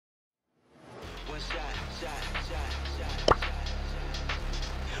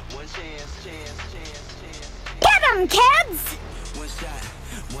Get 'em, kids! One shot,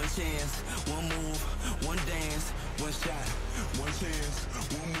 one chance, one move, one dance. One shot, one chance,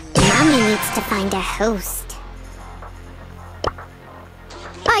 one move. Mommy needs to find a host.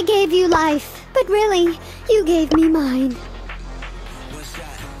 I gave you life, but really, you gave me mine. One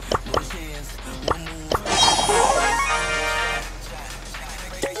shot, one chance, one move.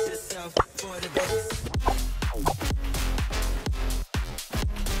 Brace yourself for the best.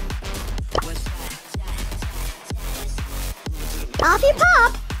 Off you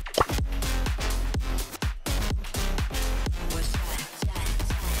pop!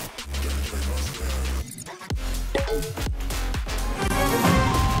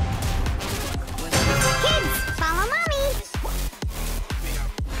 Kids, follow mommy!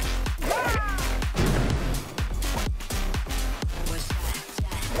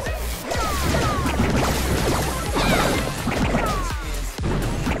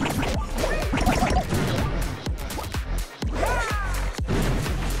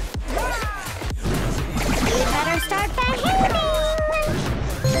 You better start behaving!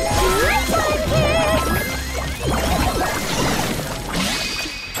 Nice one, kids!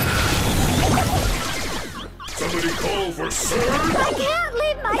 Somebody call for surge! I can't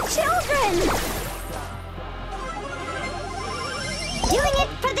leave my children! Doing it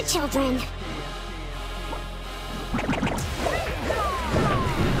for the children.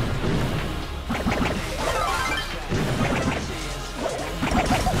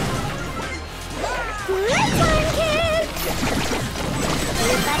 Nice one, kids!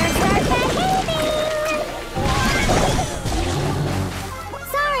 You better start behaving!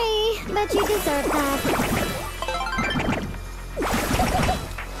 Sorry, but you deserve that.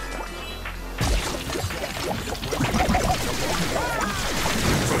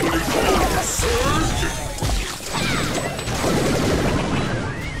 Somebody call for surge!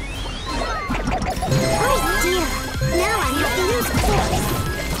 Oh dear! Now I have to use force.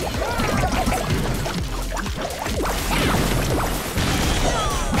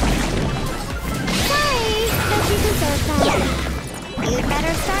 Sorry, but you deserve that. You'd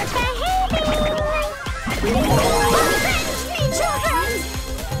better start behaving! Avenge me, children!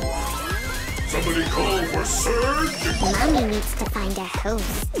 Somebody call for surge! Mommy needs to find a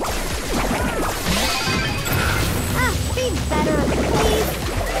host. Ah, be better, please!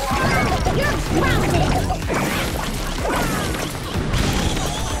 You're grounded!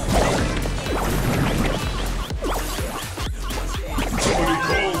 Somebody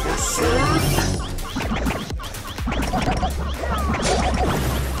call for surge!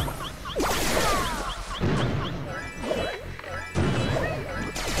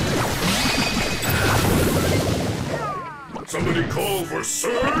 Somebody call for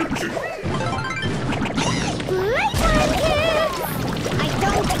surge! Playtime, kids! I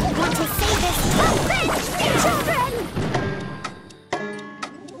don't want to say this. Avenge me, children!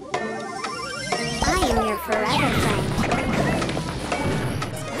 I am your forever friend.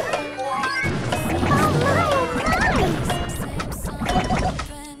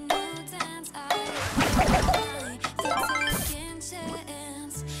 Oh my,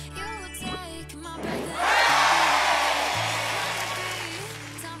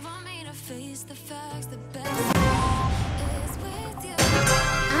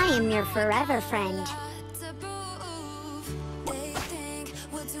 I am your forever friend.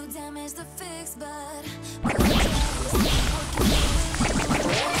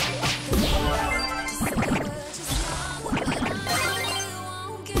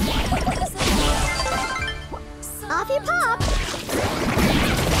 Off you pop!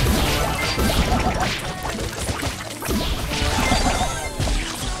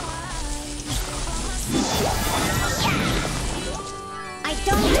 I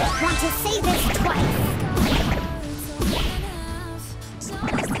don't want to say this twice.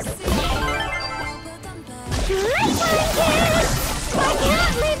 Playtime, kids! I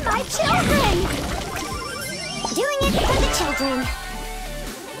can't leave my children! Doing it for the children.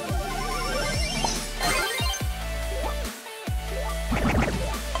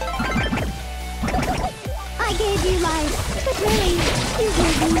 I gave you life, but really, you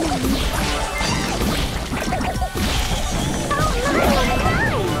gave me none. Oh my,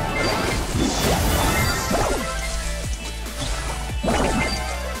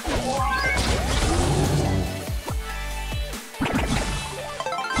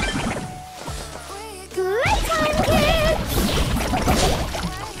 Playtime, kids!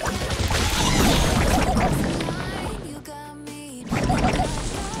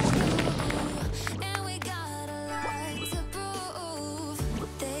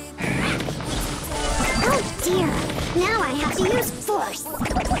 Oh dear, now I have to use force.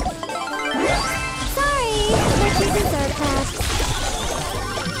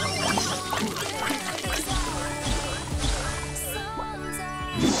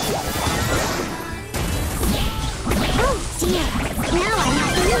 Oh dear, now I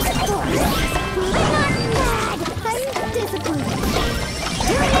have to use force. I'm not mad, I'm disappointed.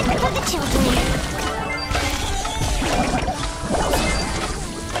 Doing it for the children.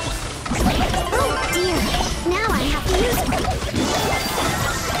 Oh dear, now I have to use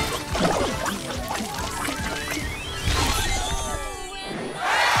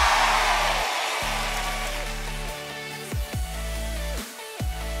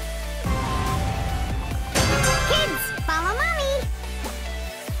Kids, follow mommy.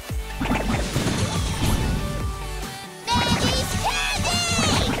 Baby's candy!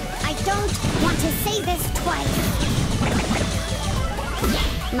 I don't want to say this twice.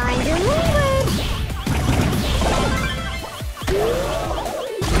 Mind your language.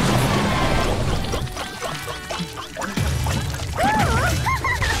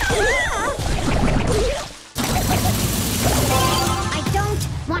 I don't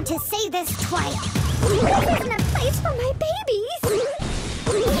want to say this twice. This isn't a place for my babies.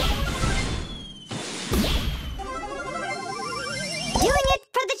 Doing it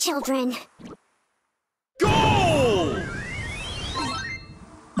for the children. Goal!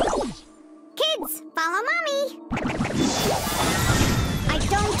 Kids, follow mommy. I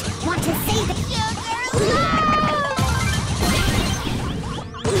don't want to say the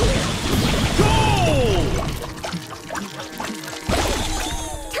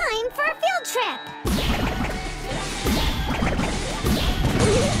Time for a field trip.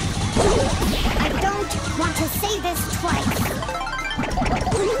 I don't want to say this twice.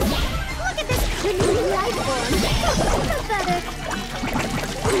 Look at this pretty life form. Pathetic.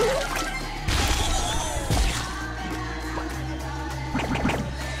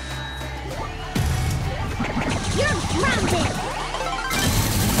 You're grounded!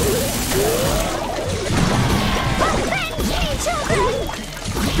 Avenge me, children!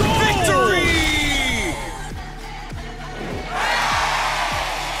 Victory!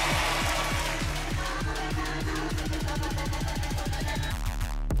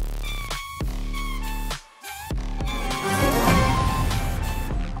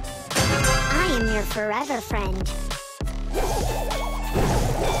 I am your forever friend.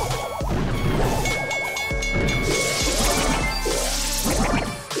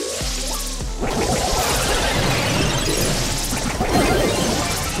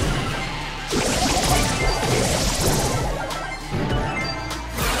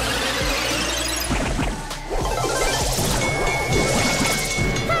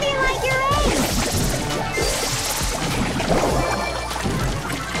 How do you like your eggs?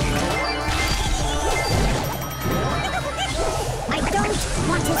 I don't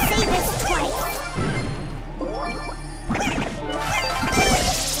want to say this twice.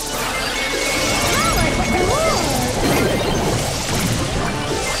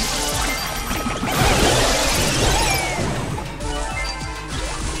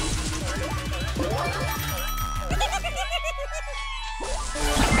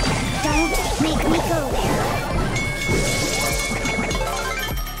 Don't make me go there.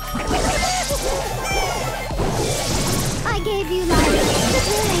 I gave you life, but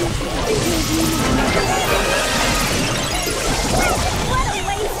really, I gave you money. What a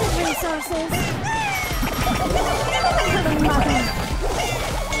waste of resources. I have a mother.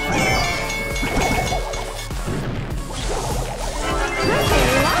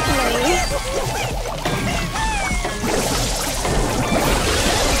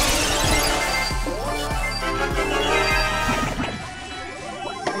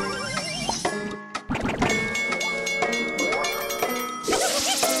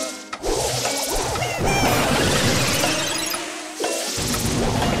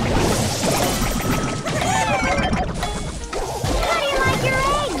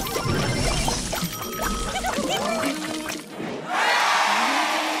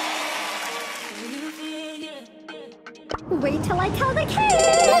 Wait till I tell the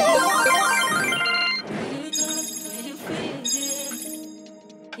kids!